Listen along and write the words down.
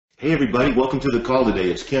Hey everybody, welcome to the call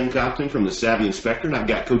today. It's Ken Compton from the Savvy Inspector, and I've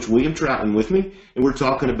got Coach William Troutman with me, and we're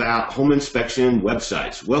talking about home inspection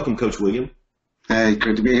websites. Welcome, Coach William. Hey,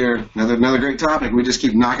 good to be here. Another great topic. We just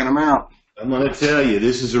keep knocking them out. I'm going to tell you,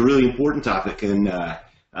 this is a really important topic, and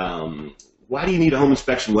why do you need a home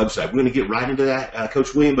inspection website? We're going to get right into that,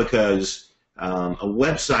 Coach William, because a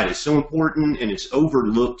website is so important, and it's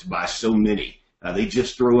overlooked by so many. They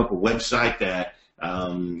just throw up a website that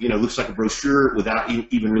looks like a brochure without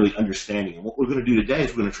even really understanding. And what we're going to do today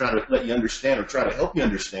is we're going to try to let you understand, or try to help you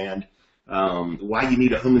understand why you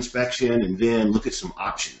need a home inspection, and then look at some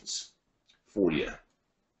options for you.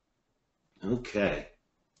 Okay.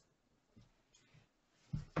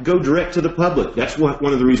 Go direct to the public. That's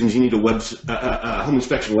one of the reasons you need a home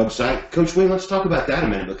inspection website. Coach Wayne, let's talk about that a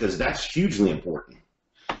minute, because that's hugely important.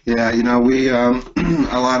 Yeah, we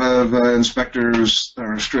a lot of inspectors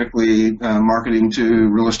are strictly marketing to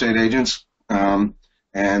real estate agents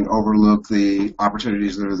and overlook the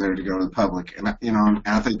opportunities that are there to go to the public. And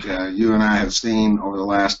I think you and I have seen over the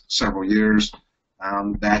last several years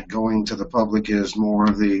that going to the public is more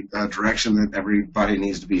of the direction that everybody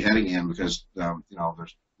needs to be heading in, because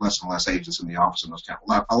there's less and less agents in the office, and those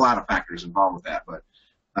a lot of factors involved with that. But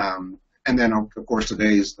and then, of course,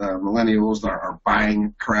 today's millennials, our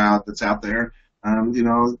buying crowd that's out there,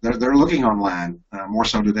 they're looking online more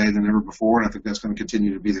so today than ever before, and I think that's going to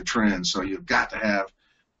continue to be the trend. So you've got to have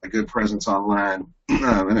a good presence online,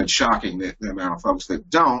 and it's shocking the amount of folks that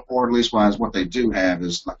don't, or at least wise what they do have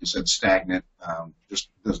is, like you said, stagnant, just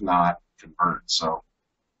does not convert. So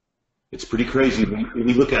it's pretty crazy. When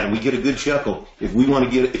we look at it, we get a good chuckle. If we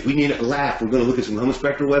need a laugh, we're going to look at some home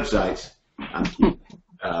inspector websites.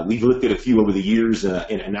 We've looked at a few over the years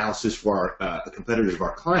in analysis for our competitors of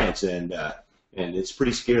our clients, and it's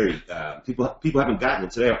pretty scary. People haven't gotten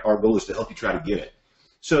it. Today, our goal is to help you try to get it.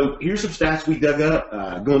 So here's some stats we dug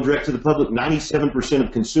up. Going direct to the public, 97%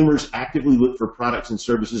 of consumers actively look for products and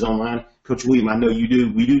services online. Coach William, I know you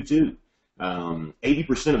do. We do too.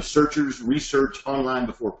 80% of searchers research online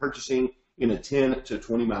before purchasing in a 10 to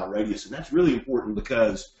 20 mile radius, and that's really important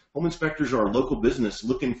because home inspectors are a local business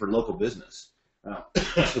looking for local business.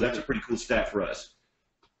 So that's a pretty cool stat for us.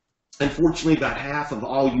 Unfortunately, about half of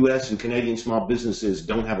all U.S. and Canadian small businesses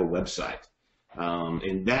don't have a website,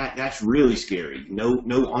 and that's really scary. No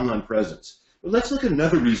online presence. But let's look at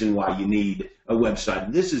another reason why you need a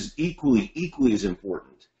website. This is equally as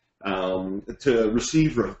important to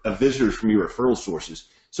receive visitors from your referral sources.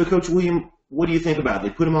 So, Coach William, what do you think about it?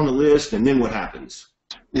 They put them on the list, and then what happens?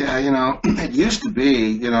 Yeah, it used to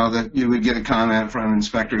be, that you would get a comment from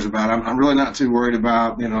inspectors about, I'm really not too worried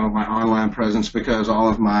about, my online presence because all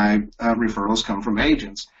of my referrals come from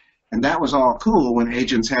agents. And that was all cool when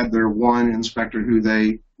agents had their one inspector who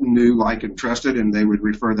they knew, liked, and trusted, and they would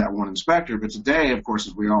refer that one inspector. But today, of course,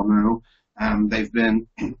 as we all know, they've been,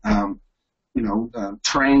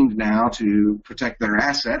 trained now to protect their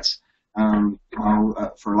assets.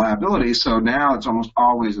 For liability. So now it's almost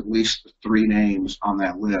always at least 3 names on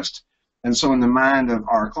that list. And so in the mind of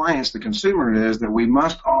our clients, the consumer is that we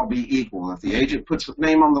must all be equal. If the agent puts a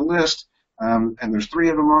name on the list and there's 3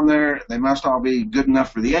 of them on there, they must all be good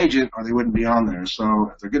enough for the agent or they wouldn't be on there.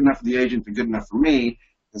 So if they're good enough for the agent, they're good enough for me.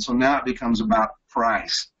 And so now it becomes about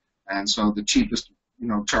price. And so the cheapest,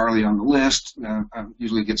 Charlie on the list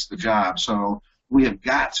usually gets the job. So we have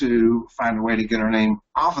got to find a way to get our name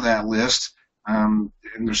off of that list, and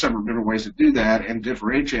there's several different ways to do that and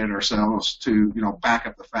differentiate ourselves to, back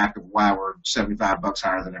up the fact of why we're $75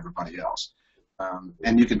 higher than everybody else.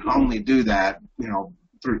 And you can only do that,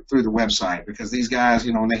 through the website, because these guys,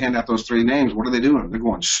 when they hand out those 3 names, what are they doing? They're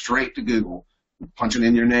going straight to Google, punching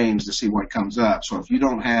in your names to see what comes up. So if you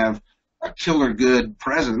don't have a killer good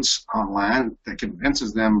presence online that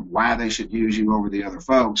convinces them why they should use you over the other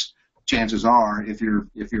folks, chances are, if you're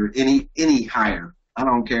any higher, I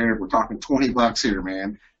don't care if we're talking $20 here,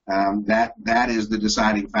 man, that is the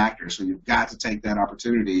deciding factor. So you've got to take that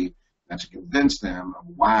opportunity to convince them of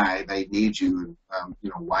why they need you, and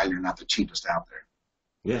why you're not the cheapest out there.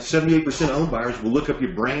 Yeah, 78% of home buyers will look up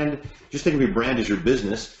your brand. Just think of your brand as your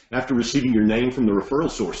business after receiving your name from the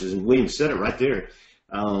referral sources. And William said it right there.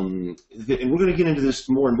 And we're going to get into this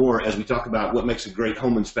more and more as we talk about what makes a great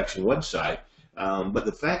home inspection website. But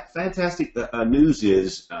the fantastic news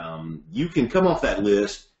is you can come off that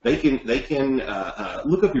list. They can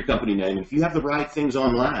look up your company name. And if you have the right things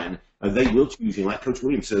online, they will choose you. And like Coach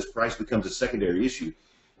Williams says, price becomes a secondary issue.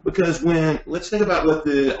 Because let's think about what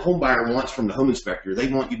the home buyer wants from the home inspector. They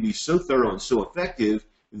want you to be so thorough and so effective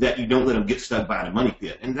that you don't let them get stuck by a money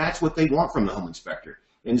pit. And that's what they want from the home inspector.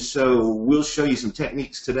 And so we'll show you some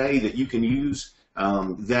techniques today that you can use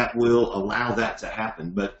that will allow that to happen.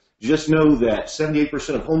 But just know that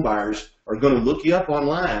 78% of home buyers are going to look you up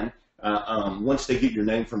online once they get your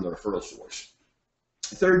name from the referral source.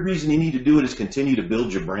 The third reason you need to do it is continue to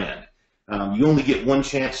build your brand. You only get one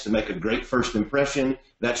chance to make a great first impression.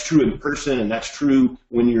 That's true in person, and that's true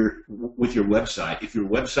when you're with your website. If your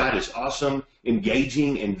website is awesome,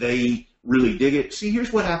 engaging, and they really dig it, see,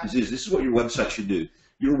 here's what happens is, this is what your website should do.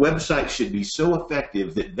 Your website should be so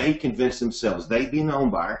effective that they convince themselves, they being the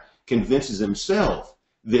home buyer, convinces themselves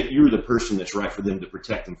that you're the person that's right for them to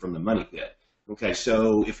protect them from the money pit. Okay,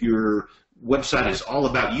 so if your website is all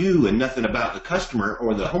about you and nothing about the customer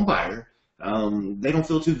or the home buyer, they don't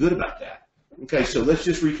feel too good about that. Okay, so let's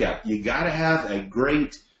just recap. You got to have a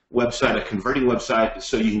great website, a converting website,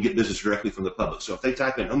 so you can get business directly from the public. So if they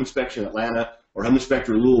type in Home Inspection Atlanta or Home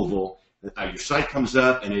Inspector Louisville, your site comes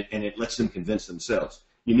up and it lets them convince themselves.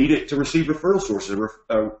 You need it to receive referral sources.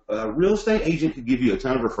 A real estate agent could give you a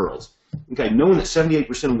ton of referrals. Okay, knowing that 78%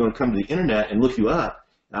 of them are going to come to the internet and look you up,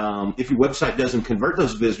 if your website doesn't convert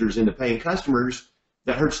those visitors into paying customers,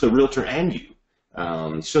 that hurts the realtor and you.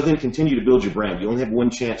 So then continue to build your brand. You only have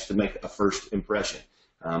one chance to make a first impression,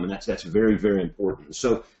 and that's very, very important.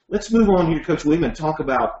 So let's move on here, Coach William, and talk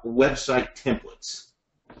about website templates.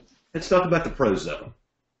 Let's talk about the pros of them.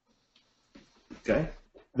 Okay,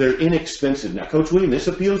 they're inexpensive. Now, Coach William, this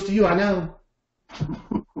appeals to you, I know.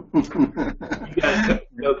 You guys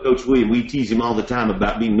know Coach William. We tease him all the time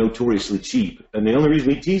about being notoriously cheap, and the only reason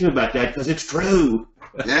we tease him about that is because it's true.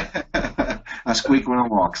 Yeah, I squeak when I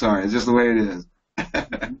walk. Sorry, it's just the way it is.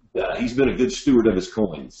 He's been a good steward of his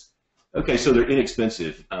coins. Okay, so they're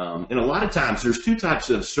inexpensive. And a lot of times there's two types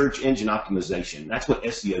of search engine optimization. That's what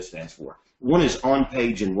SEO stands for. One is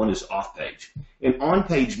on-page and one is off-page. And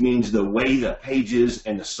on-page means the way the pages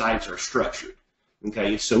and the sites are structured.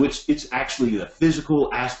 Okay, so it's actually the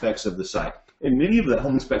physical aspects of the site. And many of the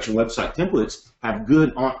home inspection website templates have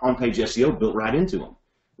good on-page SEO built right into them.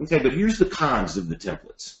 Okay, but here's the cons of the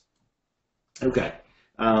templates. Okay,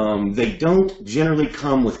 they don't generally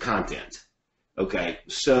come with content. Okay,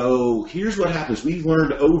 so here's what happens. We've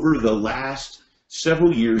learned over the last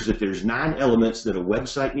several years that there's 9 elements that a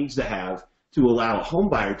website needs to have to allow a home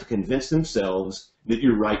buyer to convince themselves that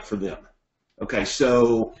you're right for them. Okay,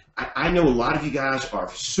 so I know a lot of you guys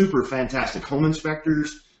are super fantastic home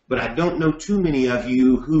inspectors, but I don't know too many of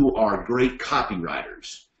you who are great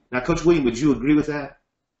copywriters. Now, Coach William, would you agree with that?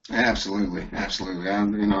 Absolutely, absolutely.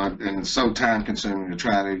 And it's so time consuming to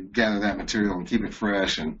try to gather that material and keep it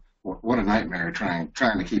fresh, and what a nightmare trying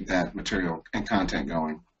to keep that material and content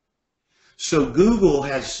going. So Google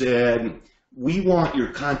has said, we want your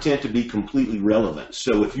content to be completely relevant.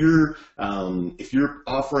 So if you're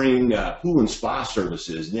offering pool and spa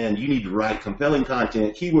services, then you need to write compelling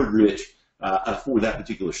content, keyword rich, for that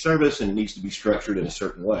particular service, and it needs to be structured in a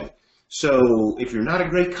certain way. So if you're not a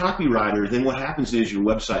great copywriter, then what happens is your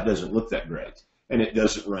website doesn't look that great, and it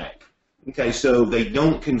doesn't rank. Okay, so they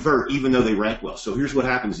don't convert even though they rank well. So here's what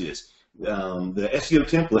happens is the SEO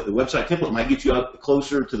template, the website template might get you up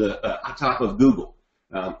closer to the top of Google,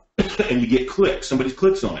 and you get clicks. Somebody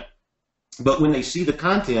clicks on it. But when they see the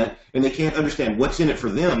content and they can't understand what's in it for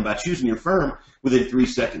them by choosing your firm, within 3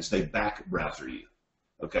 seconds they back browser you.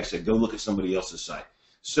 Okay, so go look at somebody else's site.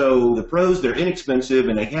 So the pros, they're inexpensive,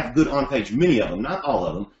 and they have good on-page, many of them, not all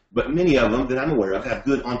of them, but many of them that I'm aware of have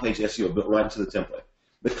good on-page SEO built right into the template.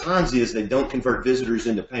 The cons is they don't convert visitors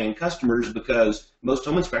into paying customers because most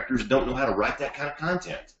home inspectors don't know how to write that kind of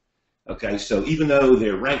content. Okay, so even though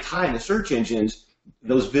they're ranked high in the search engines,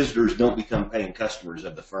 those visitors don't become paying customers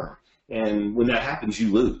of the firm. And when that happens,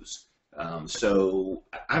 you lose. So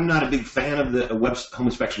I'm not a big fan of the home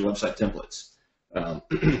inspection website templates.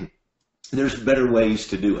 There's better ways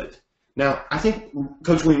to do it. Now, I think,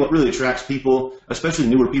 Coach William, what really attracts people, especially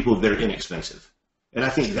newer people, they're inexpensive. And I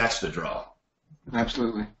think that's the draw.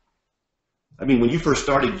 Absolutely. I mean, when you first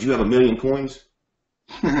started, did you have $1 million coins?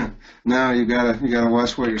 No, you gotta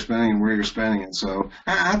watch what you're spending and where you're spending it. So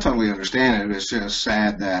I totally understand it. It's just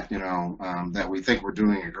sad that that we think we're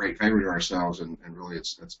doing a great favor to ourselves, and really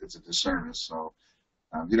it's a disservice. So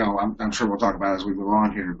I'm sure we'll talk about it as we move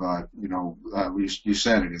on here. But you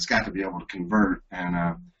said it. It's got to be able to convert.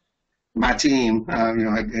 And my team,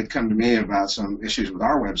 had come to me about some issues with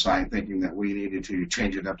our website, thinking that we needed to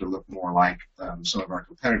change it up to look more like some of our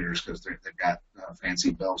competitors because they've got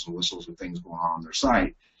fancy bells and whistles and things going on their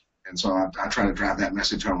site. And so I try to drive that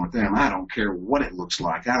message home with them. I don't care what it looks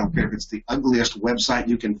like. I don't care if it's the ugliest website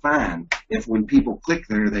you can find. If when people click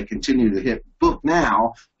there, they continue to hit book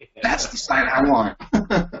now, that's the site I want.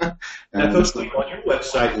 Now, Coach Lee, on your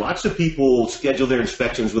website, lots of people schedule their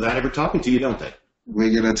inspections without ever talking to you, don't they? We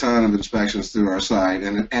get a ton of inspections through our site,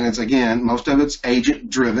 and it's, again, most of it's agent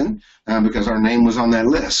driven because our name was on that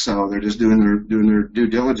list. So they're just doing their due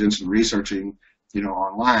diligence and researching,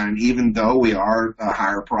 online. And even though we are a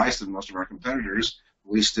higher price than most of our competitors,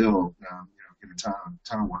 we still get a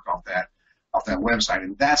ton of work off that website,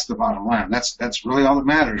 and that's the bottom line. That's really all that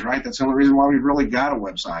matters, right? That's the only reason why we really got a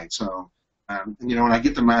website. So. When I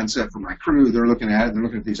get the mindset from my crew, they're looking at it, they're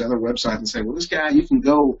looking at these other websites and say, well, this guy, you can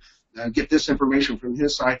go get this information from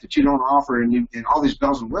his site that you don't offer, and all these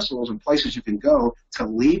bells and whistles and places you can go to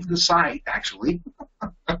leave the site, actually,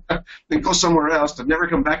 then go somewhere else to never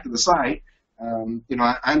come back to the site.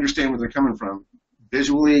 I understand where they're coming from.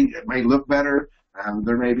 Visually, it may look better.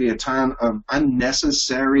 There may be a ton of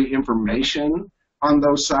unnecessary information on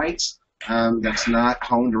those sites that's not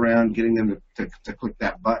honed around getting them to click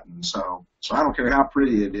that button. So I don't care how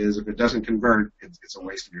pretty it is. If it doesn't convert, it's a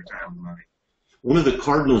waste of your time and money. One of the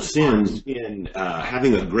cardinal sins in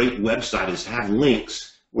having a great website is have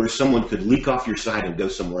links where someone could leak off your site and go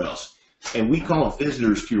somewhere else. And we call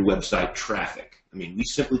visitors to your website traffic. I mean, we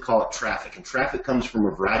simply call it traffic. And traffic comes from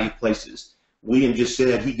a variety of places. William just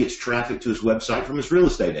said he gets traffic to his website from his real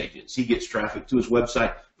estate agents. He gets traffic to his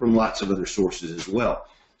website from lots of other sources as well.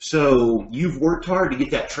 So you've worked hard to get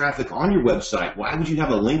that traffic on your website. Why would you have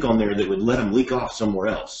a link on there that would let them leak off somewhere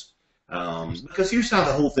else? Because here's how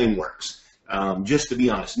the whole thing works. Just to be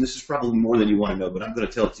honest, and this is probably more than you want to know, but I'm going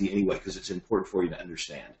to tell it to you anyway because it's important for you to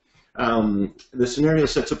understand. The scenario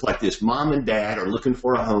sets up like this. Mom and dad are looking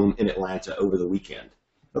for a home in Atlanta over the weekend.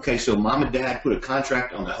 Okay, so mom and dad put a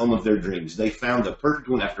contract on the home of their dreams. They found the perfect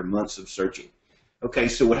one after months of searching. Okay,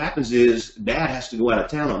 so what happens is dad has to go out of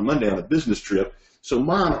town on Monday on a business trip. So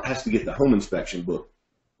mom has to get the home inspection book.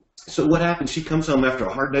 So what happens, she comes home after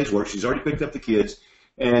a hard day's work. She's already picked up the kids,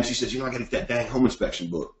 and she says, I got to get that dang home inspection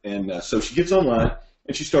book. And so she gets online,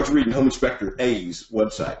 and she starts reading Home Inspector A's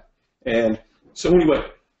website. And so anyway,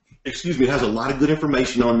 it has a lot of good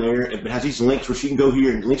information on there. It has these links where she can go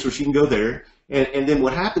here and links where she can go there. And then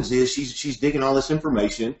what happens is she's digging all this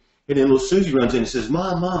information, and then little Susie runs in and says,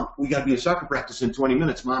 Mom, we got to be at soccer practice in 20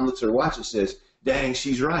 minutes. Mom looks at her watch and says, dang,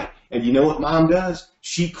 she's right. And you know what mom does?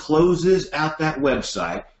 She closes out that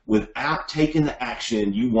website without taking the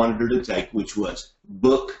action you wanted her to take, which was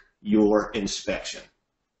book your inspection.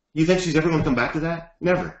 You think she's ever going to come back to that?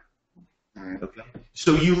 Never. Okay.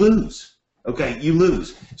 So you lose. Okay, you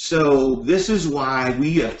lose. So this is why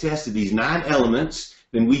we have tested these 9 elements,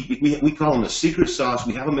 and we call them the secret sauce.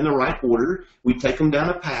 We have them in the right order. We take them down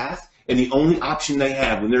a path. And the only option they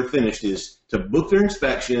have when they're finished is to book their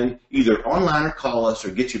inspection, either online or call us or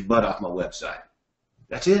get your butt off my website.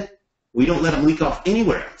 That's it. We don't let them leak off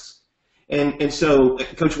anywhere else. And so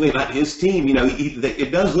Coach William and his team,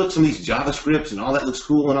 it does look, some of these JavaScripts and all that looks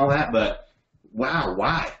cool and all that, but wow,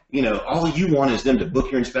 why? All you want is them to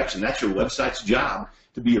book your inspection. That's your website's job,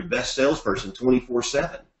 to be your best salesperson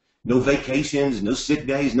 24/7. No vacations, no sick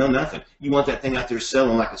days, no nothing. You want that thing out there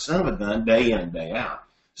selling like a son of a gun day in and day out.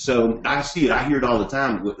 So I see it. I hear it all the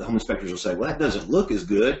time. The home inspectors will say, well, that doesn't look as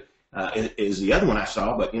good as the other one I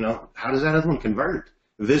saw, but, how does that other one convert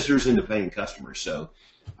visitors into paying customers? So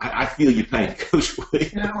I feel your pain, Coach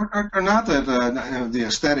William. Or not that the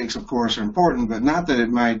aesthetics, of course, are important, but not that it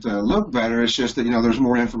might look better. It's just that, there's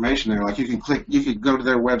more information there. Like you could go to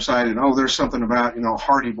their website and, there's something about,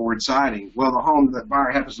 hardy board siding. Well, the home that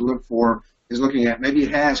buyer happens to look for is looking at, maybe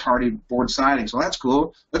it has hardy board siding, so that's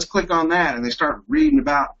cool. Let's click on that, and they start reading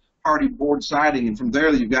about hardy board siding, and from there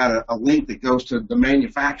you've got a link that goes to the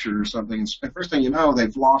manufacturer or something. And first thing you know,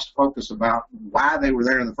 they've lost focus about why they were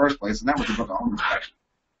there in the first place, and that was to book a home inspection.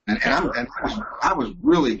 And I was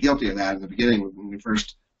really guilty of that in the beginning when we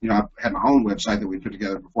first, I had my own website that we put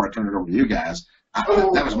together before I turned it over to you guys.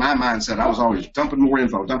 That was my mindset. I was always dumping more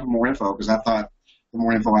info, because I thought the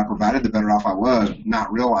more info I provided, the better off I was,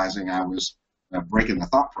 not realizing I was breaking the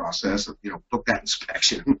thought process of, book that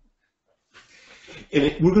inspection.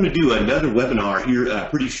 And we're going to do another webinar here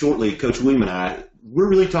pretty shortly, Coach William and I. We're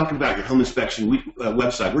really talking about your home inspection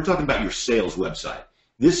website. We're talking about your sales website.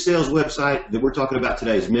 This sales website that we're talking about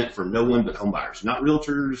today is meant for no one but home buyers, not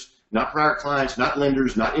realtors, not prior clients, not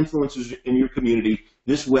lenders, not influencers in your community.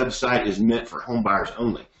 This website is meant for home buyers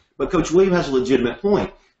only. But Coach William has a legitimate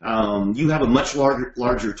point. You have a much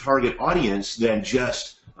larger target audience than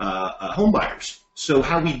just home buyers. So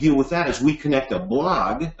how we deal with that is we connect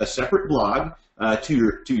a separate blog, to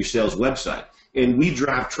your sales website. And we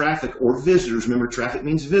drive traffic or visitors. Remember, traffic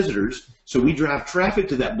means visitors. So we drive traffic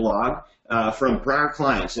to that blog from prior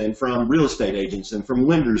clients and from real estate agents and from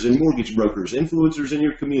lenders and mortgage brokers, influencers in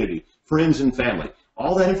your community, friends and family.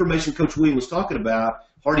 All that information Coach William was talking about,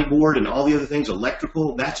 hardy board and all the other things,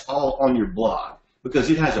 electrical, that's all on your blog. because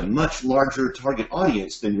it has a much larger target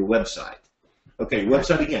audience than your website. Okay,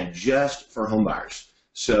 website, again, just for home buyers.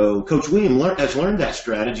 So Coach William has learned that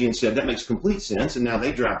strategy and said that makes complete sense, and now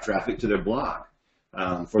they drive traffic to their blog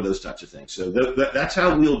for those types of things. So that's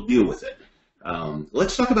how we'll deal with it.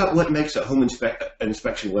 Let's talk about what makes a home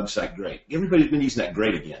inspection website great. Everybody's been using that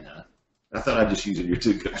great again, huh? I thought I'd just use it here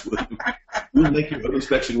too, Coach William. We'll make your home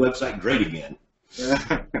inspection website great again. That's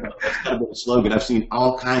kind of a slogan. I've seen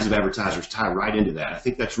all kinds of advertisers tie right into that. I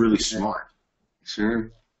think that's really smart.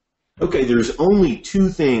 Sure. Okay, there's only two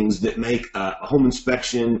things that make a home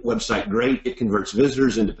inspection website great. It converts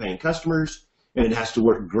visitors into paying customers, and it has to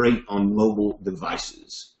work great on mobile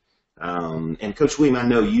devices. And Coach William, I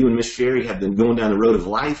know you and Miss Sherry have been going down the road of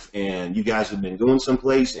life, and you guys have been going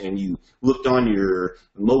someplace, and you looked on your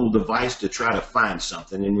mobile device to try to find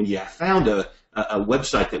something. And when you found a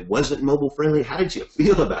website that wasn't mobile friendly, how did you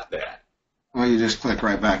feel about that? Well, you just click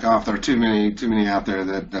right back off. There are too many out there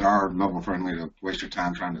that are mobile friendly to waste your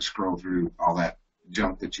time trying to scroll through all that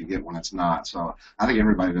junk that you get when it's not. So I think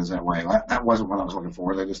everybody does that way. That wasn't what I was looking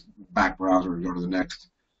for. They just back browser and go to the next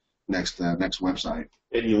website.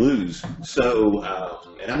 And you lose. So,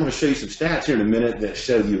 and I'm going to show you some stats here in a minute that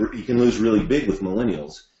show you can lose really big with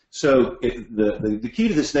millennials. So the key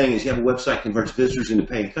to this thing is you have a website converts visitors into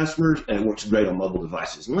paying customers, and it works great on mobile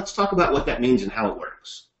devices. And let's talk about what that means and how it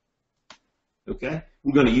works. Okay?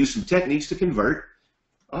 We're going to use some techniques to convert.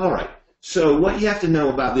 All right. So what you have to know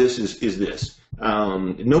about this is this.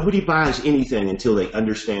 Nobody buys anything until they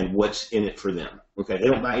understand what's in it for them. Okay, they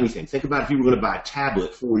don't buy anything. Think about if you were going to buy a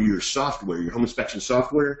tablet for your software, your home inspection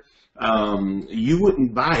software, you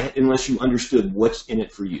wouldn't buy it unless you understood what's in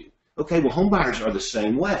it for you. Okay, well, home buyers are the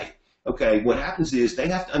same way. Okay, what happens is they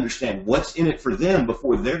have to understand what's in it for them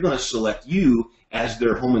before they're going to select you as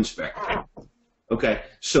their home inspector. Okay,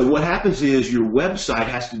 so what happens is your website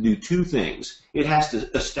has to do two things. It has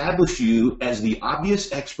to establish you as the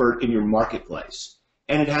obvious expert in your marketplace,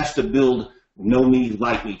 and it has to build know me,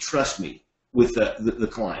 like me, trust me with the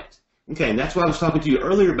client. Okay, and that's why I was talking to you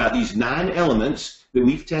earlier about these 9 elements that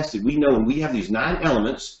we've tested. We know when we have these 9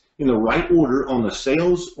 elements in the right order on the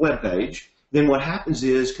sales webpage, then what happens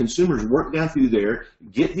is consumers work down through there,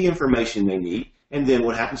 get the information they need, and then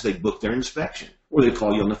what happens, they book their inspection, or they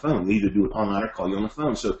call you on the phone. They either do it online or call you on the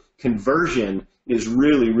phone. So conversion is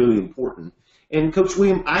really, really important. And Coach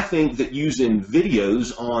William, I think that using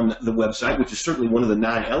videos on the website, which is certainly one of the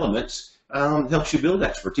 9 elements, helps you build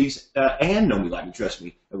expertise and know me, like me, trust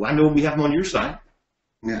me. I know we have them on your site.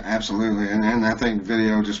 Yeah, absolutely, and I think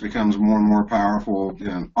video just becomes more and more powerful,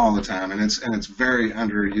 all the time, and it's very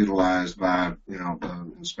underutilized by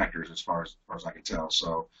inspectors as far as I can tell.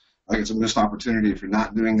 So I think it's a missed opportunity if you're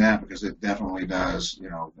not doing that, because it definitely does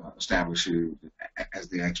establish you as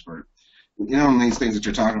the expert. And these things that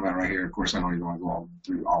you're talking about right here, of course, I know you don't want to go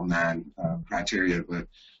through all 9 criteria, but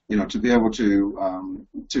to be able to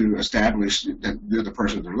establish that you're the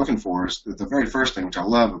person they're looking for is the very first thing, which I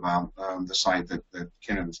love about the site that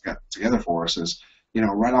Kenneth's got together for us is,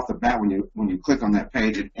 right off the bat when you click on that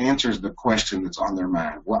page, it answers the question that's on their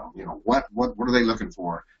mind. What are they looking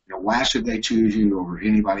for? Why should they choose you over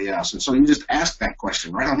anybody else? And so you just ask that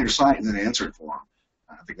question right on your site and then answer it for them.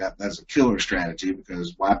 I think that's a killer strategy,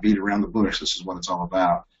 because why beat around the bush? This is what it's all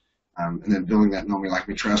about. And then building that know me, like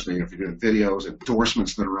me, trust me. If you're doing videos,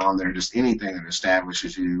 endorsements that are on there, just anything that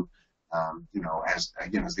establishes you, as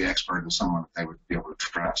the expert and someone that they would be able to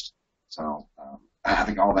trust. So I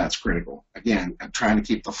think all that's critical. Again, trying to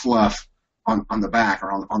keep the fluff on the back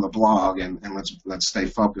or on the blog, and let's stay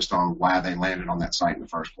focused on why they landed on that site in the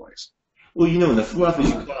first place. Well, the fluff, as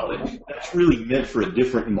you call it, that's really meant for a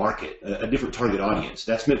different market, a different target audience.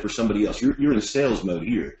 That's meant for somebody else. You're in a sales mode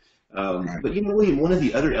here. Right. But William, one of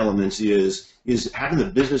the other elements is having the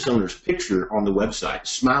business owner's picture on the website,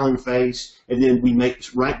 smiling face, and then we make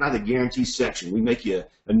right by the guarantee section. We make you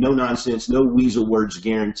a no-nonsense, no weasel words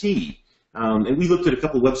guarantee. And we looked at a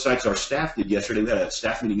couple of websites our staff did yesterday. We had a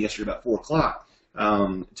staff meeting yesterday about 4 o'clock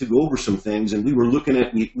to go over some things, and we were looking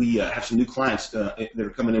at, we have some new clients that are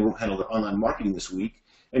coming in. We'll handle their online marketing this week,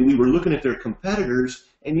 and we were looking at their competitors,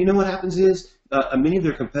 and what happens is many of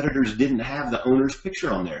their competitors didn't have the owner's picture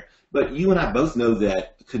on there. But you and I both know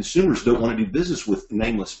that consumers don't want to do business with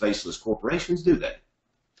nameless, faceless corporations, do they?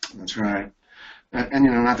 That's right. And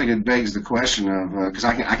I think it begs the question of, because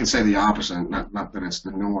I can say the opposite, not that it's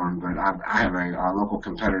the norm, but I have a local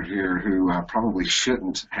competitor here who probably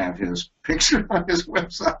shouldn't have his picture on his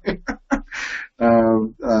website.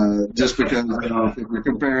 Just because, if you're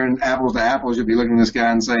comparing apples to apples, you'd be looking at this guy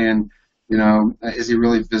and saying, is he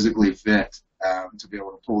really physically fit to be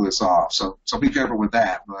able to pull this off. So be careful with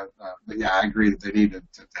that. But yeah, I agree that they need to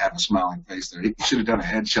have a smiling face there. He should have done a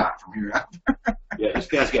headshot from here out. Yeah, this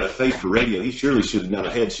guy's got a face for radio. He surely should have done a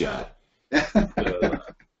headshot.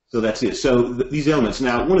 So that's it. So these elements.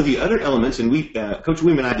 Now, one of the other elements, and Coach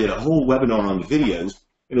William and I did a whole webinar on the videos,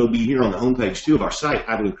 and it'll be here on the homepage too of our site.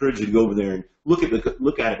 I would encourage you to go over there and look at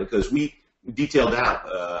it because we detailed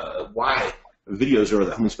out why videos are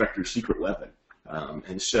the home inspector's secret weapon.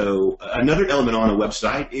 And so another element on a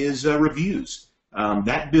website is reviews.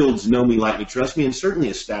 That builds know me, like me, trust me, and certainly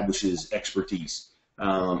establishes expertise.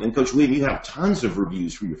 And Coach William, you have tons of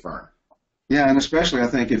reviews for your firm. Yeah, and especially I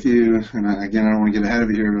think if you, and again, I don't want to get ahead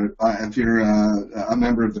of you here, but if you're a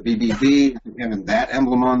member of the BBB, having that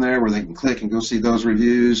emblem on there where they can click and go see those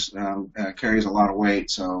reviews carries a lot of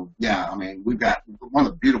weight. So, yeah, I mean, we've got one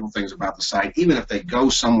of the beautiful things about the site, even if they go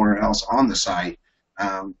somewhere else on the site,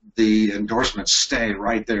 the endorsements stay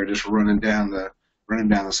right there just running down the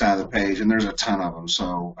side of the page, and there's a ton of them.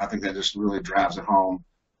 So I think that just really drives it home,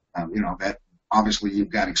 that obviously you've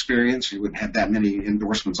got experience. You wouldn't have that many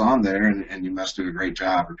endorsements on there, and you must do a great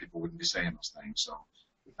job or people wouldn't be saying those things. So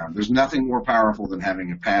there's nothing more powerful than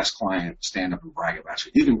having a past client stand up and brag about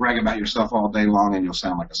you. You can brag about yourself all day long and you'll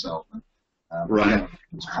sound like a salesman. Right.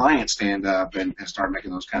 Clients stand up and start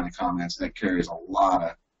making those kind of comments. That carries a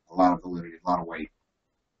lot of validity, a lot of weight.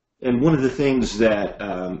 And one of the things that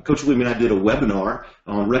Coach William and I did a webinar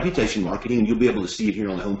on reputation marketing, and you'll be able to see it here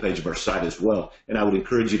on the homepage of our site as well. And I would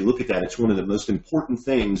encourage you to look at that. It's one of the most important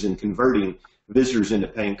things in converting visitors into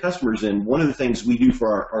paying customers. And one of the things we do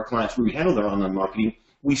for our clients when we handle their online marketing,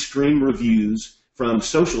 we stream reviews from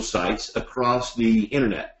social sites across the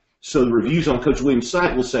internet. So the reviews on Coach Williams'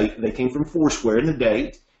 site will say they came from Foursquare and the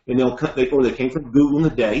date, and or they came from Google and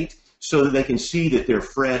the date, so that they can see that they're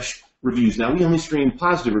fresh reviews. Now, we only stream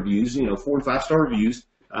positive reviews, 4 and 5 star reviews.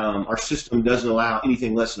 Our system doesn't allow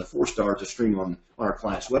anything less than a 4-star to stream on our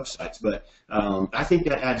clients' websites. But I think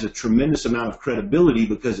that adds a tremendous amount of credibility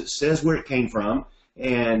because it says where it came from,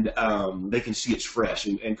 and they can see it's fresh.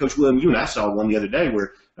 And Coach William, you and I saw one the other day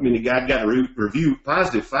where, the guy got a review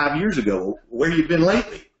positive 5 years ago. Where you been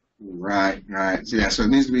lately? Right. So, yeah, so it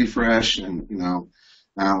needs to be fresh. And,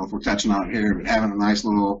 if we're touching on it here, but having a nice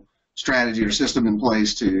little strategy or system in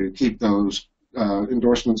place to keep those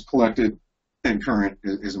endorsements collected and current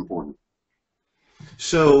is important.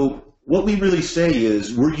 So what we really say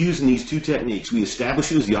is we're using these two techniques. We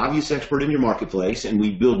establish you as the obvious expert in your marketplace, and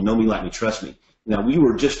we build know me, like me, trust me. Now, we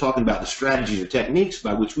were just talking about the strategies or techniques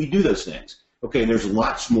by which we do those things. Okay, and there's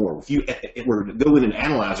lots more. If you were to go in and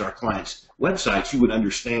analyze our clients' websites, you would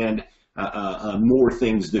understand more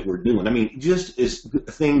things that we're doing. Just as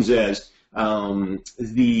things as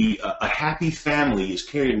a happy family is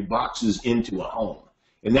carrying boxes into a home,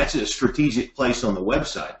 and that's a strategic place on the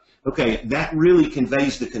website. Okay, that really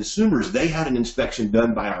conveys to consumers they had an inspection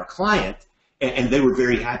done by our client, and they were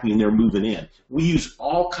very happy and they're moving in. We use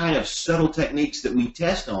all kind of subtle techniques that we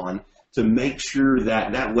test on to make sure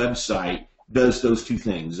that that website does those two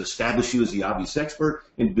things: establish you as the obvious expert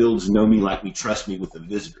and builds know me, like me, trust me with the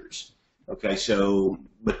visitors. Okay,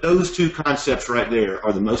 but those two concepts right there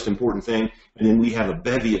are the most important thing, and then we have a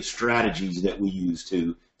bevy of strategies that we use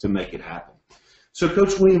to make it happen. So,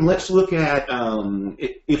 Coach William, let's look at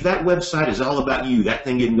if that website is all about you, that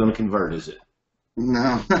thing isn't going to convert, is it?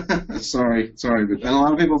 No, sorry, but and a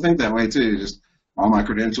lot of people think that way too. Just all my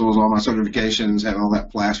credentials, all my certifications, have all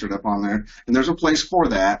that plastered up on there, and there's a place for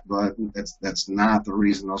that, but that's not the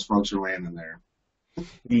reason those folks are landing there.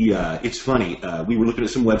 It's funny. We were looking at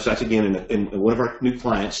some websites again in one of our new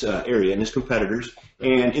clients' area and his competitors,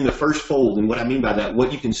 and in the first fold, and what I mean by that,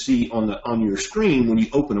 what you can see on your screen when you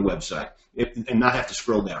open a website, and not have to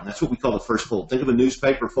scroll down. That's what we call the first fold. Think of a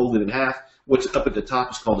newspaper folded in half. What's up at the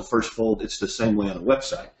top is called the first fold. It's the same way on a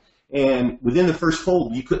website. And within the first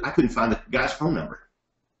fold, I couldn't find the guy's phone number.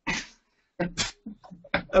 I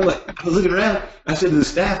was looking around. I said to the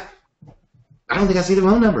staff, I don't think I see the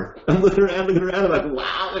phone number. I'm looking around. I'm like,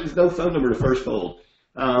 wow, there's no phone number to first fold.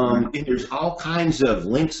 And there's all kinds of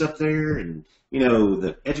links up there, and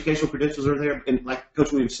the educational credentials are there. And like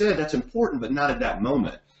Coach Williams said, that's important, but not at that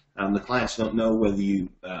moment. The clients don't know whether you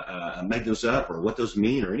made those up or what those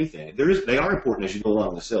mean or anything. They are important as you go along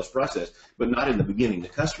in the sales process, but not in the beginning. The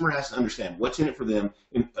customer has to understand what's in it for them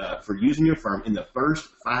for using your firm in the first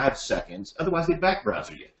 5 seconds. Otherwise, they back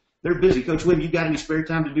browser you. They're busy. Coach Williams, you got any spare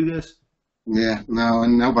time to do this? Yeah, no,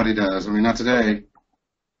 and nobody does. Not today.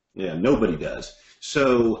 Yeah, nobody does.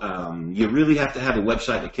 So you really have to have a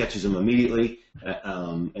website that catches them immediately,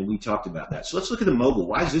 and we talked about that. So let's look at the mobile.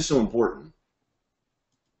 Why is this so important?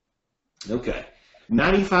 Okay.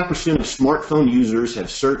 95% of smartphone users have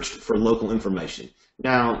searched for local information.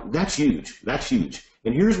 Now, that's huge. That's huge.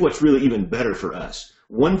 And here's what's really even better for us.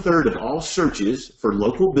 1/3 of all searches for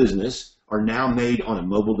local business are now made on a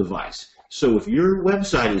mobile device. So if your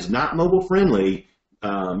website is not mobile friendly,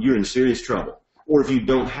 you're in serious trouble. Or if you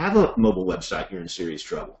don't have a mobile website, you're in serious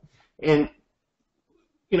trouble. And,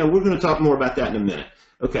 we're going to talk more about that in a minute.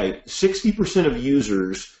 Okay, 60% of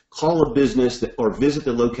users call a business or visit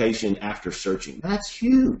the location after searching. That's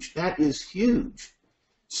huge. That is huge.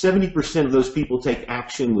 70% of those people take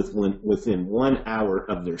action within 1 hour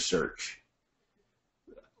of their search.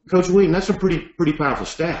 Coach William, that's some pretty powerful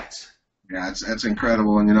stats. Yeah, that's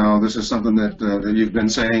incredible, and this is something that you've been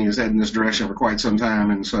saying is heading this direction for quite some time,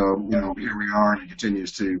 and so here we are, and it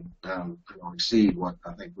continues to exceed what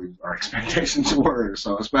I think our expectations were.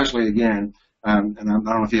 So especially again, and I don't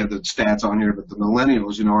know if you have the stats on here, but the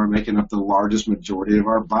millennials, are making up the largest majority of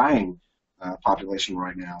our buying population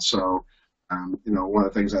right now. So one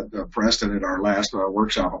of the things that Preston at our last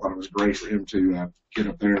workshop, I thought it was great for him to get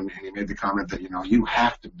up there, and he made the comment that you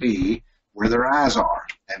have to be where their eyes are.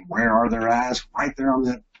 And where are their eyes? Right there on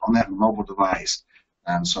that mobile device.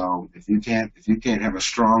 And so if you can't have a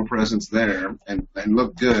strong presence there and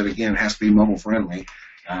look good, again, it has to be mobile friendly.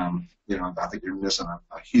 I think you're missing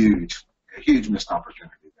a huge missed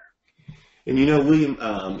opportunity there. And William,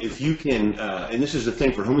 if you can, and this is the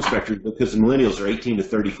thing for home inspectors, because the millennials are 18 to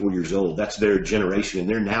 34 years old. That's their generation, and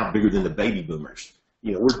they're now bigger than the baby boomers.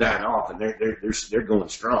 We're dying off, and they're going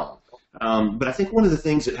strong. But I think one of the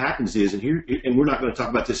things that happens is, and we're not going to talk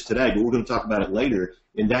about this today, but we're going to talk about it later,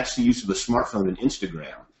 and that's the use of the smartphone and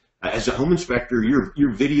Instagram. As a home inspector,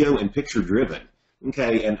 you're video and picture driven,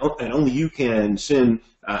 okay, and only you can send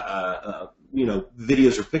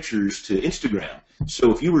videos or pictures to Instagram.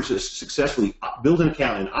 So if you were to successfully build an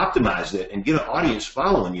account and optimize it and get an audience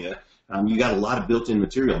following you, you got a lot of built-in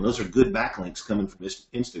material, and those are good backlinks coming from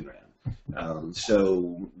Instagram.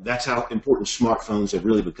 So that's how important smartphones have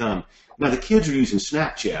really become. Now, the kids are using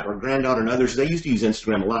Snapchat. Our granddaughter and others, they used to use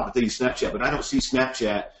Instagram a lot, but they use Snapchat. But I don't see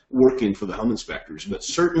Snapchat working for the home inspectors. But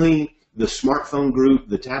certainly the smartphone group,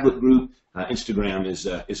 the tablet group, Instagram is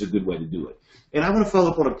a good way to do it. And I want to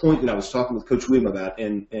follow up on a point that I was talking with Coach William about.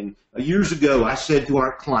 And years ago, I said to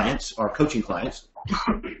our clients, our coaching clients,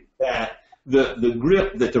 that the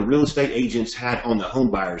grip that the real estate agents had on the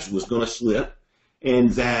home buyers was going to slip.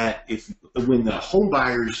 And that when the home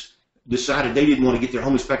buyers decided they didn't want to get their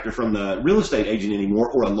home inspector from the real estate agent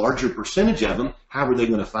anymore, or a larger percentage of them, how were they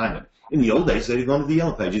going to find them? In the old days, they'd have gone to the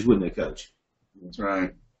Yellow Pages, wouldn't they, Coach? That's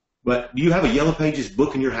right. But do you have a Yellow Pages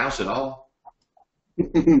book in your house at all?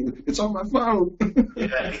 It's on my phone.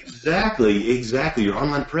 Yeah, exactly. Your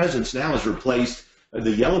online presence now has replaced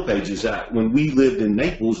the Yellow Pages. When we lived in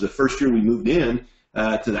Naples, the first year we moved in,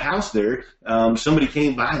 to the house there, somebody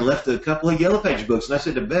came by and left a couple of Yellow Page books, and I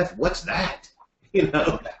said to Beth, "What's that?" And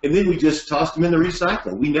then we just tossed them in the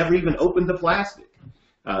recycling. We never even opened the plastic.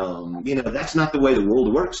 That's not the way the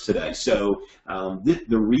world works today. So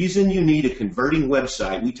the reason you need a converting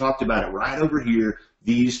website, we talked about it right over here,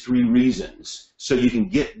 these 3 reasons. So you can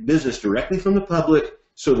get business directly from the public,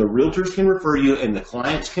 so the realtors can refer you and the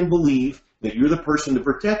clients can believe that you're the person to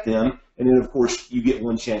protect them, and then, of course, you get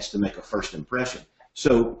one chance to make a first impression.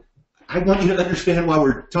 So I want you to understand why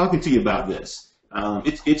we're talking to you about this.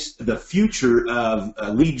 It's the future of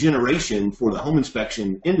lead generation for the home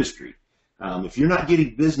inspection industry. If you're not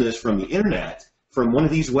getting business from the internet, from one of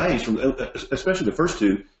these ways, from especially the first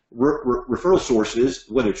 2, referral sources,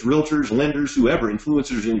 whether it's realtors, lenders, whoever,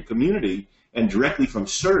 influencers in your community, and directly from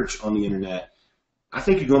search on the internet, I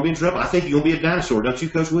think you're going to be in trouble. I think you're going to be a dinosaur, don't you,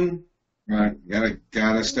 Coach William? Right.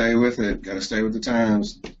 Gotta stay with it. Gotta stay with the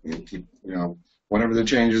times. Keep, whatever the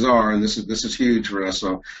changes are, and this is huge for us.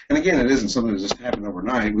 So, and again, it isn't something that just happened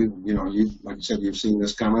overnight. Like you said, you've seen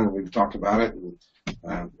this coming, and we've talked about it. And,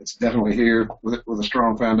 it's definitely here with a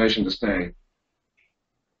strong foundation to stay.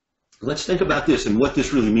 Let's think about this and what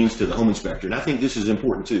this really means to the home inspector. And I think this is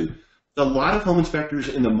important too. A lot of home inspectors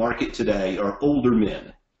in the market today are older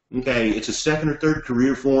men. Okay, it's a second or third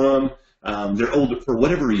career for them. They're older for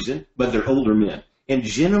whatever reason, but they're older men. And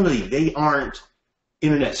generally, they aren't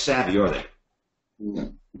internet savvy, are they?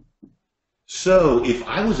 No. So if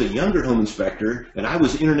I was a younger home inspector and I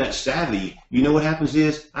was internet savvy, you know what happens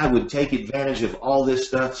is I would take advantage of all this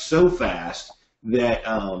stuff so fast that,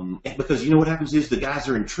 because you know what happens is the guys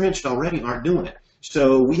that are entrenched already aren't doing it.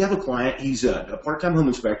 So we have a client, he's a part-time home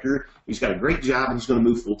inspector, he's got a great job, and he's going to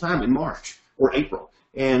move full-time in March or April.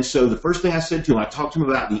 And so the first thing I said to him, I talked to him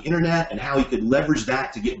about the internet and how he could leverage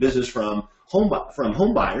that to get business from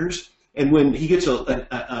home buyers. And when he gets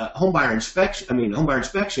a home buyer inspection,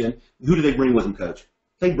 who do they bring with them, Coach?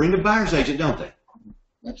 They bring a buyer's agent, don't they?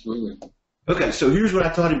 Absolutely. Okay, so here's what I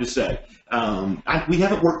taught him to say. We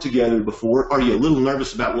haven't worked together before. Are you a little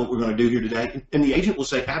nervous about what we're going to do here today? And the agent will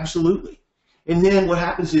say, absolutely. And then what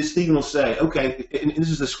happens is Stephen will say, okay, and this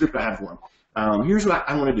is the script I have for him. Here's what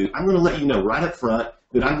I want to do. I'm going to let you know right up front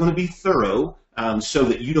that I'm going to be thorough so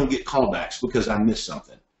that you don't get callbacks because I missed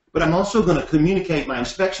something. But I'm also going to communicate my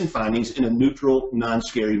inspection findings in a neutral,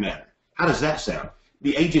 non-scary manner. How does that sound?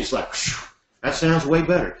 The agent's like, phew, that sounds way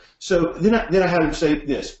better. So then I have him say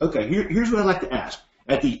this. Okay, here's what I'd like to ask.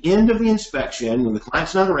 At the end of the inspection, when the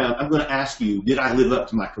client's not around, I'm going to ask you, did I live up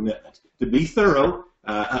to my commitment? To be thorough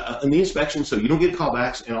in the inspection so you don't get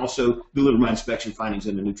callbacks and also deliver my inspection findings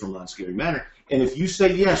in a neutral, non-scary manner. And if you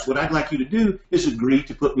say yes, what I'd like you to do is agree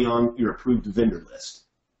to put me on your approved vendor list.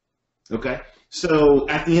 Okay? So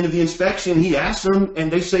at the end of the inspection, he asks them, and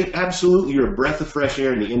they say, absolutely, you're a breath of fresh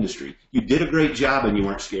air in the industry. You did a great job, and you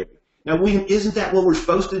weren't scared. Now, William, isn't that what we're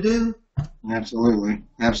supposed to do? Absolutely.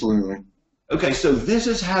 Absolutely. Okay, so this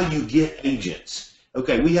is how you get agents.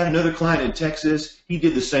 Okay, we had another client in Texas. He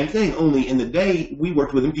did the same thing, only in the day we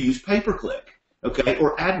worked with him to use pay-per-click, okay,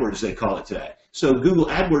 or AdWords they call it today. So Google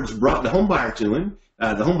AdWords brought the home buyer to him.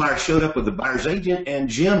 The home buyer showed up with the buyer's agent, and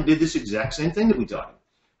Jim did this exact same thing that we taught him.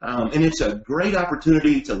 And it's a great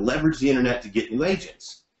opportunity to leverage the internet to get new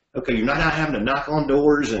agents. Okay, you're not out having to knock on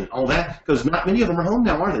doors and all that, because not many of them are home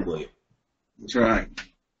now, are they, William? That's right.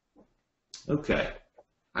 Okay.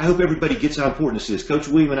 I hope everybody gets how important this is. Coach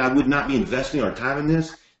William and I would not be investing our time in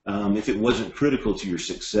this if it wasn't critical to your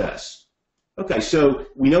success. Okay, so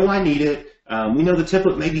we know I need it. We know the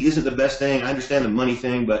template maybe isn't the best thing. I understand the money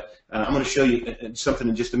thing, but I'm going to show you something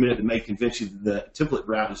in just a minute that may convince you that the template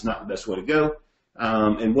route is not the best way to go.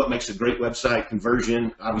 And what makes a great website,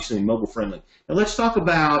 conversion, obviously mobile friendly. Now let's talk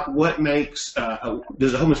about what makes,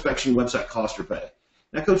 does a home inspection website cost or pay?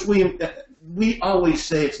 Now, Coach William, we always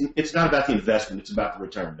say it's not about the investment, it's about the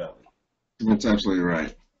return, don't we? That's absolutely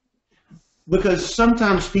right. Because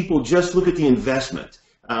sometimes people just look at the investment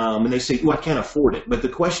and they say, oh, I can't afford it. But the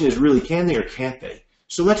question is really, can they or can't they?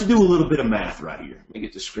 So let's do a little bit of math right here. Let me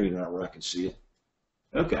get the screen right where I can see it.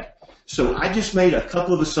 Okay, so I just made a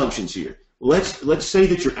couple of assumptions here. Let's say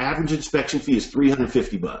that your average inspection fee is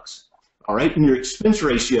 $350. All right, and your expense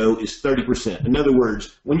ratio is 30%. In other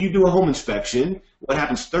words, when you do a home inspection, what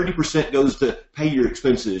happens? 30% goes to pay your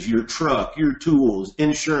expenses, your truck, your tools,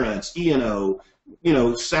 insurance, E&O,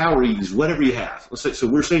 salaries, whatever you have. So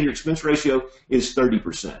we're saying your expense ratio is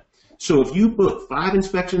 30%. So if you book 5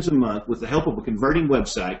 inspections a month with the help of a converting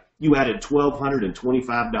website, you added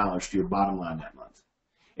 $1,225 to your bottom line that month.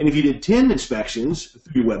 And if you did 10 inspections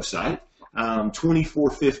through your website,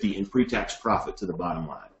 $2,450 in pre-tax profit to the bottom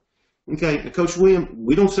line. Okay, Coach William,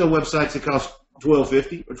 we don't sell websites that cost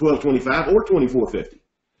 $1,250 or $1,225 or $2,450.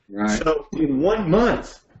 Right. So in 1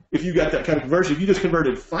 month, if you got that kind of conversion, if you just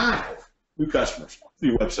converted 5 new customers through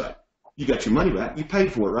your website, you got your money back. You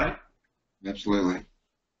paid for it, right? Absolutely.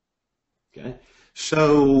 Okay.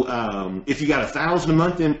 So if you got $1,000 a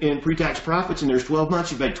month in pre-tax profits and there's 12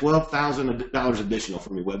 months, you paid $12,000 additional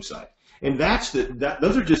from your website. And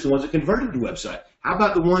those are just the ones that converted to the website. How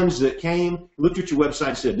about the ones that came, looked at your website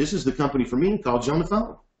and said, this is the company for me, and called you on the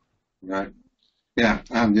phone? Right. Yeah,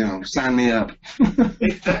 sign me up.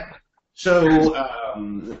 Exactly. So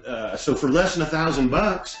for less than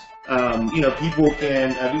 $1,000, people can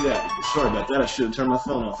do that. Sorry about that. I should have turned my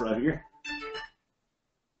phone off right here.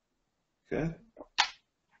 Okay.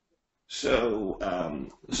 So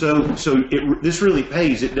this really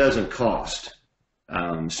pays. It doesn't cost.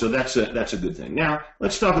 So that's a good thing. Now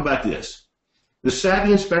let's talk about this. The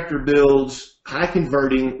Savvy Inspector builds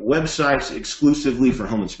high-converting websites exclusively for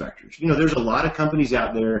home inspectors. There's a lot of companies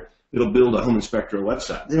out there that'll build a home inspector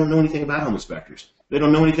website. They don't know anything about home inspectors. They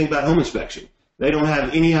don't know anything about home inspection. They don't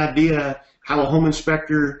have any idea how a home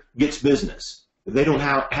inspector gets business. They don't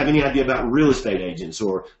have any idea about real estate agents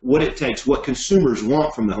or what it takes, what consumers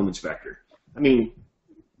want from the home inspector. I mean,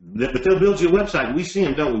 but they'll build you a website. We see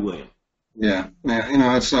them, don't we, William? Yeah, and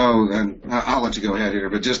I'll let you go ahead here,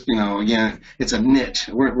 but just, again, it's a niche.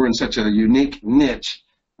 We're in such a unique niche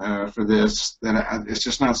for this that it's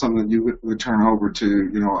just not something that you would turn over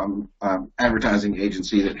to, advertising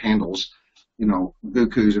agency that handles,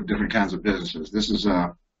 bukus of different kinds of businesses. This is,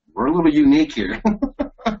 we're a little unique here,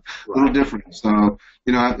 a little different. So,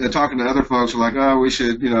 talking to other folks are like, oh, we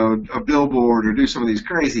should, a billboard or do some of these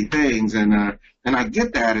crazy things. And I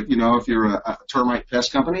get that, if you're a termite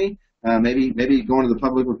pest company, maybe going to the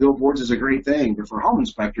public with billboards is a great thing, but for home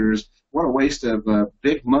inspectors, what a waste of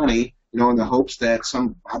big money in the hopes that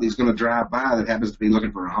somebody's going to drive by that happens to be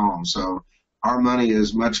looking for a home. So our money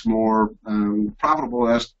is much more profitable,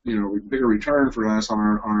 as bigger return for us on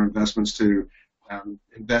our investments to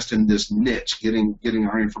invest in this niche, getting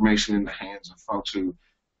our information in the hands of folks who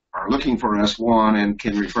are looking for us, one, and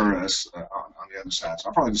can refer us on the other side. So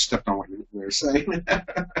I probably just stepped on what you were saying.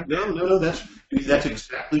 No, that's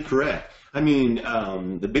exactly correct. I mean,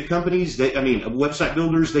 the big companies, website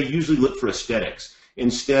builders, they usually look for aesthetics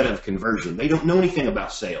instead of conversion. They don't know anything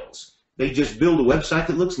about sales. They just build a website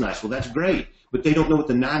that looks nice. Well, that's great, but they don't know what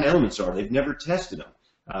the 9 elements are. They've never tested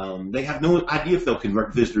them. They have no idea if they'll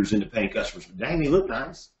convert visitors into paying customers. But dang, they look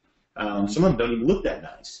nice. Some of them don't even look that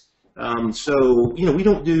nice. So we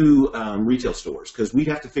don't do retail stores because we'd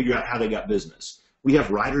have to figure out how they got business. We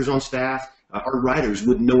have writers on staff. Our writers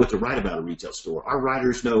wouldn't know what to write about a retail store. Our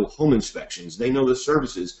writers know home inspections. They know the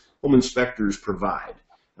services home inspectors provide.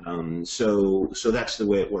 So that's the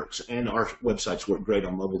way it works. And our websites work great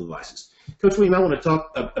on mobile devices. Coach William, I want to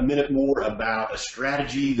talk a minute more about a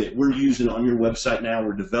strategy that we're using on your website now.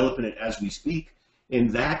 We're developing it as we speak, and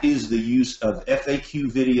that is the use of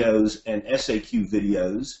FAQ videos and SAQ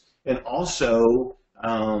videos, and also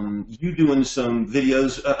you doing some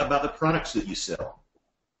videos about the products that you sell.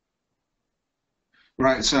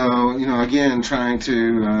 Right. So, again, trying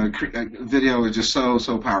to video is just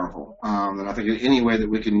so powerful that I think any way that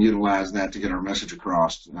we can utilize that to get our message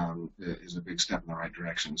across is a big step in the right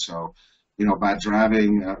direction. So, by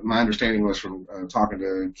driving, my understanding was from talking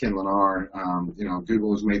to Ken Lenar,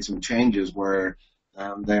 Google has made some changes where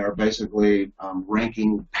they are basically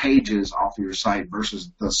ranking pages off of your site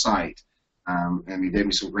versus the site. And he gave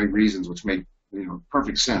me some great reasons, which made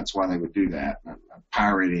perfect sense why they would do that.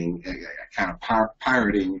 Pirating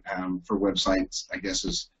for websites, I guess,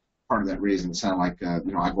 is part of that reason. It sounded like I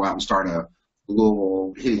go out and start a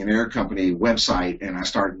Louisville Heating and Air Company website, and I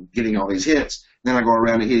start getting all these hits. Then I go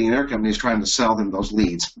around to heating and air companies trying to sell them those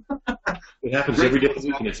leads. It happens every day of the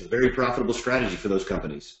week, and it's a very profitable strategy for those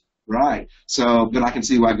companies. Right. So, but I can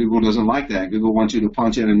see why Google doesn't like that. Google wants you to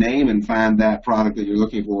punch in a name and find that product that you're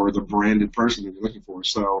looking for, or the branded person that you're looking for.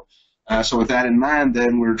 So with that in mind,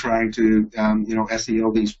 then we're trying to,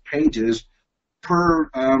 SEO these pages per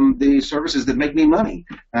the services that make me money.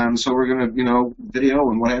 So we're going to, video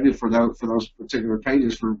and what have you for those particular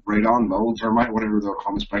pages for radon, mold, termite, whatever the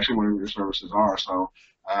home inspection, whatever your services are. So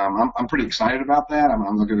I'm pretty excited about that.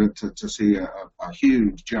 I'm looking to see a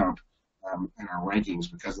huge jump in our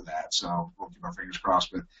rankings because of that. So we'll keep our fingers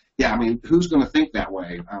crossed. But yeah, I mean, who's going to think that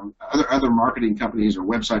way? Other marketing companies or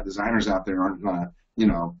website designers out there aren't going to.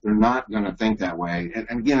 They're not going to think that way.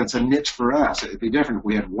 And again, it's a niche for us. It'd be different if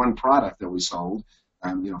we had one product that we sold.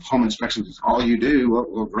 If home inspections is all you do,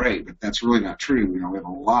 well, great, but that's really not true. We have a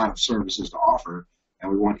lot of services to offer,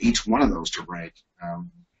 and we want each one of those to rank.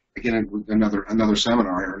 Again, another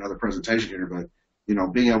seminar or another presentation here, but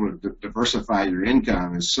being able to diversify your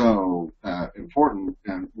income is so important.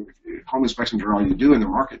 And if home inspections are all you do and the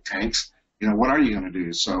market tanks, what are you going to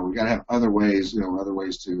do? So we got to have other ways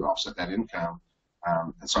to offset that income.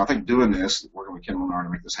 And so I think doing this, working with Ken Lenar to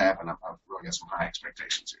make this happen, I've really got some high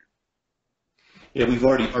expectations here. Yeah,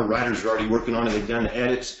 our writers are already working on it. They've done the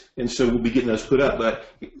edits, and so we'll be getting those put up. But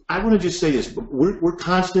I want to just say this: we're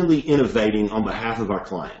constantly innovating on behalf of our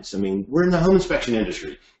clients. I mean, we're in the home inspection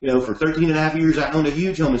industry. For 13 and a half years, I owned a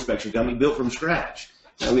huge home inspection company built from scratch.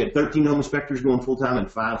 We had 13 home inspectors going full time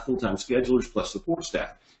and 5 full-time schedulers plus support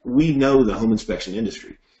staff. We know the home inspection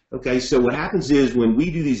industry. Okay, so what happens is when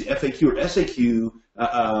we do these FAQ or SAQ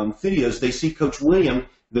videos, they see Coach William,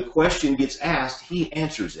 the question gets asked, he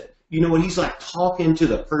answers it. He's like talking to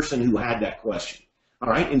the person who had that question. All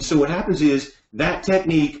right, and so what happens is that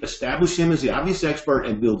technique establishes him as the obvious expert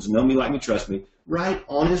and builds Know Me, Like Me, Trust Me right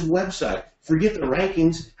on his website. Forget the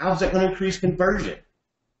rankings. How is that going to increase conversion?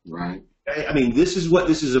 Right. Okay? I mean, this is what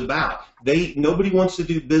this is about. Nobody wants to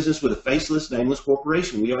do business with a faceless, nameless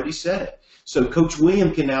corporation. We already said it. So Coach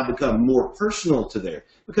William can now become more personal to there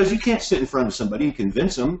because you can't sit in front of somebody and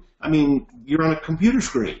convince them. I mean, you're on a computer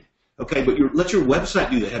screen, okay, but let your website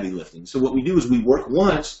do the heavy lifting. So what we do is we work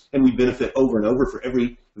once and we benefit over and over for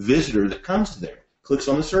every visitor that comes to there, clicks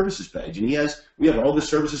on the services page. And we have all the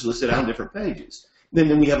services listed out on different pages.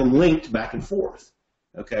 Then we have them linked back and forth.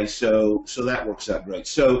 Okay, so that works out great.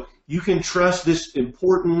 So you can trust this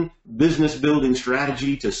important business building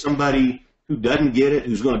strategy to somebody who doesn't get it,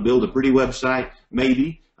 who's going to build a pretty website,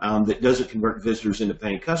 maybe, that doesn't convert visitors into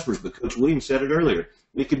paying customers. But Coach Williams said it earlier.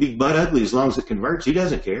 It could be butt ugly as long as it converts. He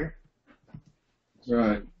doesn't care.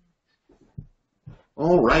 Right.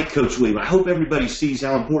 All right, Coach William. I hope everybody sees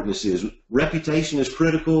how important this is. Reputation is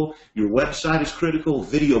critical. Your website is critical.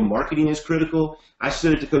 Video marketing is critical. I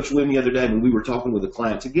said it to Coach William the other day when we were talking with a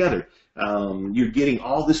client together. You're getting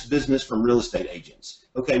all this business from real estate agents.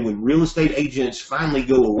 Okay, when real estate agents finally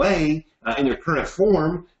go away in their current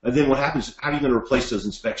form, then what happens? How are you going to replace those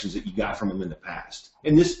inspections that you got from them in the past?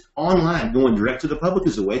 And this online, going direct to the public,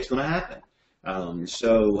 is the way it's going to happen.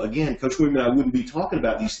 So again, Coach William and I wouldn't be talking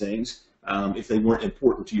about these things if they weren't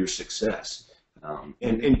important to your success.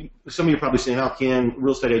 And some of you are probably saying, how can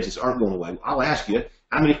real estate agents aren't going away? I'll ask you,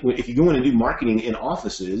 how many, if you go in and do marketing in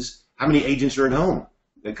offices, how many agents are at home?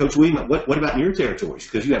 Coach William, what about in your territories?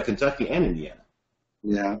 Because you have Kentucky and Indiana.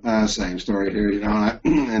 Yeah, same story here,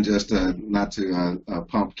 and just not to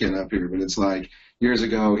pump Ken up here, but it's like years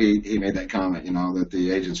ago he made that comment, that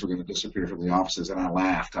the agents were going to disappear from the offices, and I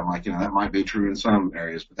laughed. I'm like, that might be true in some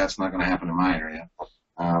areas, but that's not going to happen in my area.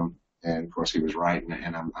 And of course he was right,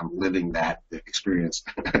 and I'm living that experience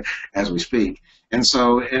as we speak. And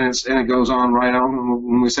so, and it goes on right on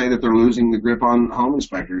when we say that they're losing the grip on home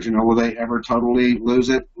inspectors. Will they ever totally lose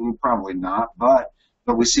it? Probably not, but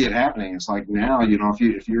we see it happening. It's like now,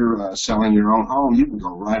 if you're selling your own home, you can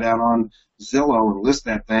go right out on Zillow and list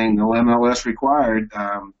that thing. No MLS required.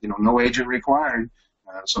 No agent required.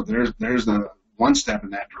 So there's the one step in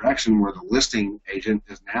that direction where the listing agent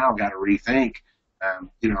has now got to rethink.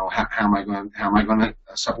 How am I going to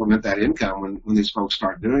supplement that income when these folks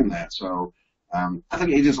start doing that? So I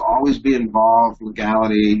think agents will always be involved,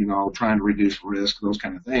 legality, trying to reduce risk, those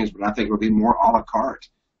kind of things. But I think it'll be more a la carte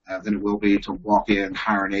than it will be to walk in,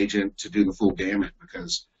 hire an agent to do the full gamut.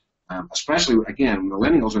 Because especially, again,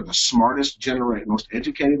 millennials are the smartest generation, most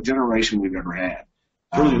educated generation we've ever had.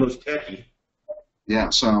 Probably the most techie.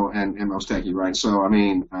 Yeah. So and most techie, right? So I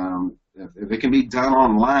mean. If it can be done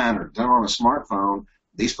online or done on a smartphone,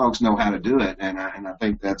 these folks know how to do it, and I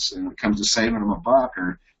think that's when it comes to saving them a buck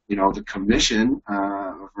or the commission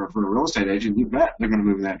for a real estate agent. You bet they're going to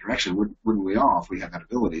move in that direction. Wouldn't we all if we had that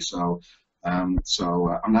ability? So I'm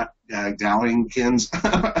not doubting Ken's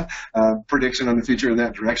prediction on the future in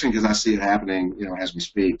that direction because I see it happening as we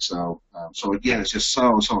speak. So again, it's just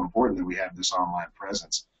so important that we have this online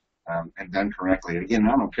presence and done correctly. And again,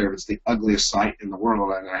 I don't care if it's the ugliest site in the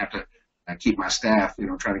world. I have to keep my staff,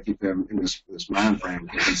 try to keep them in this mind frame.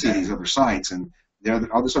 They can see these other sites, and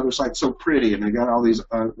all this other site's so pretty, and they got all these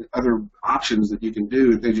other options that you can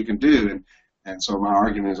do, things you can do, and so my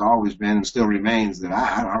argument has always been and still remains that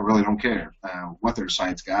I really don't care what their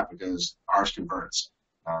site's got because ours converts.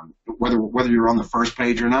 Whether you're on the first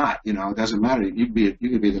page or not, it doesn't matter. You could be at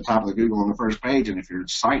the top of the Google on the first page, and if your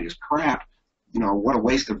site is crap, what a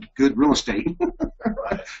waste of good real estate.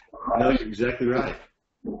 Right. No, you're exactly right.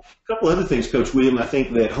 A couple other things, Coach William, I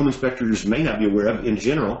think that home inspectors may not be aware of in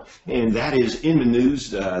general, and that is In the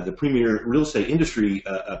News, the premier real estate industry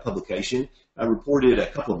publication, reported a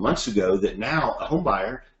couple of months ago that now a home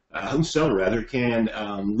buyer, a home seller rather, can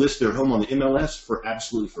list their home on the MLS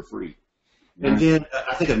absolutely for free. And then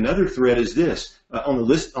I think another thread is this, on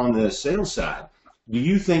the sales side. Do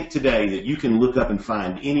you think today that you can look up and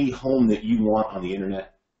find any home that you want on the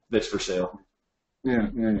internet that's for sale? Yeah.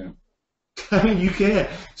 I mean, you can.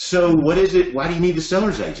 So what is it? Why do you need the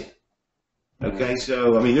seller's agent? Okay,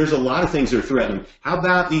 so, I mean, there's a lot of things that are threatening. How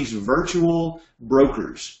about these virtual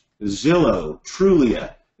brokers, Zillow,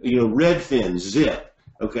 Trulia, Redfin, Zip?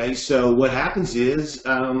 Okay, so what happens is,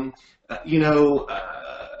 the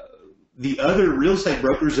other real estate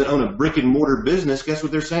brokers that own a brick and mortar business, guess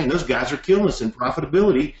what they're saying? Those guys are killing us in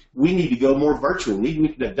profitability. We need to go more virtual. We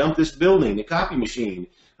need to dump this building, the copy machine,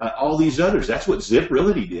 all these others. That's what Zip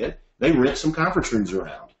Realty did. They rent some conference rooms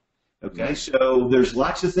around. Okay, so there's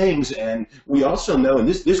lots of things, and we also know, and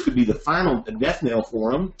this could be the final death knell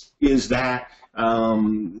for them, is that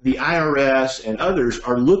the IRS and others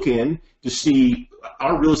are looking to see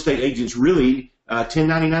are real estate agents really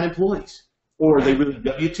 1099 employees, or are they really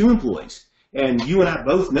W-2 employees? And you and I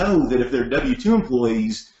both know that if they're W-2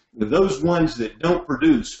 employees, those ones that don't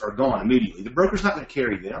produce are gone immediately. The broker's not going to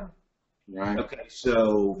carry them. Right. Okay,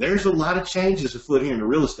 so there's a lot of changes afoot here in the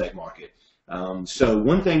real estate market. So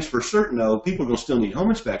one thing's for certain, though, people are going to still need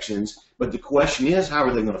home inspections, but the question is, how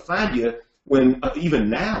are they going to find you when, even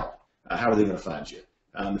now, how are they going to find you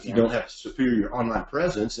if you don't have a superior online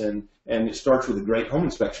presence, and it starts with a great home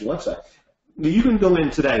inspection website. You can go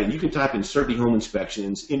in today and you can type in Certainty Home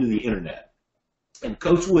Inspections into the internet, and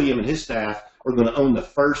Coach William and his staff are going to own the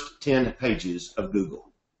first 10 pages of Google.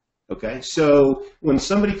 Okay, so when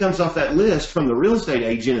somebody comes off that list from the real estate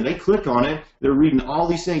agent and they click on it, they're reading all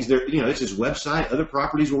these things. It's his website, other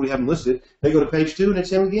properties where we have them listed. They go to page 2 and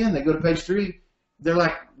it's him again. They go to page 3. they're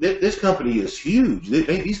like, this company is huge.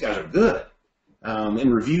 These guys are good.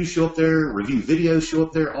 And reviews show up there, review videos show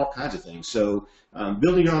up there, all kinds of things. So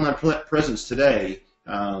building your online presence today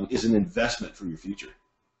is an investment for your future.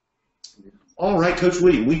 All right, Coach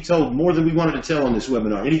William, we told more than we wanted to tell on this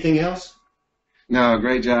webinar. Anything else? No,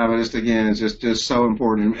 great job. It's just so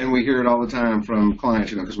important. And we hear it all the time from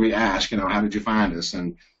clients, because we ask, how did you find us?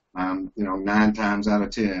 And, 9 times out of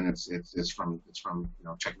 10, it's from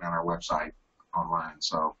checking out our website online.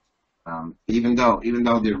 So even though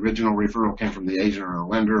the original referral came from the agent or the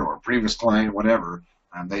lender or previous client, whatever,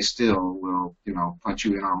 they still will, punch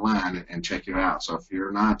you in online and check you out. So if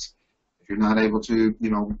you're not able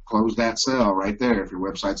to, close that sale right there, if your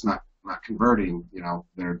website's not converting,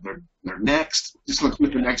 they're next. Just look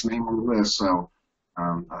at the next name on the list. So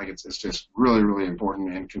I think it's just really, really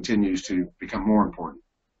important and continues to become more important.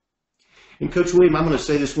 And Coach William, I'm going to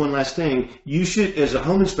say this one last thing. You should, as a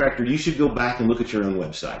home inspector, you should go back and look at your own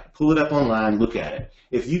website. Pull it up online, look at it.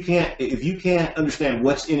 If you can't understand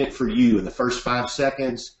what's in it for you in the first 5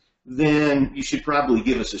 seconds, then you should probably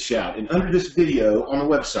give us a shout. And under this video on the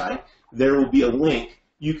website, there will be a link.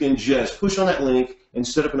 You can just push on that link and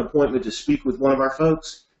set up an appointment to speak with one of our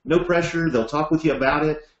folks. No pressure. They'll talk with you about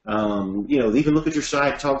it. They even look at your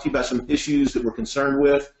site, talk to you about some issues that we're concerned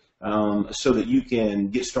with, so that you can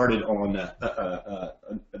get started on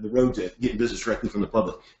the road to getting business directly from the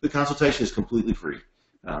public. The consultation is completely free,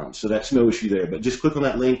 so that's no issue there. But just click on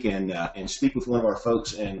that link and speak with one of our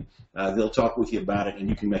folks, and they'll talk with you about it, and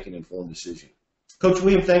you can make an informed decision. Coach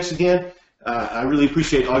William, thanks again. I really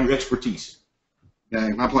appreciate all your expertise. Yeah,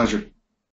 my pleasure.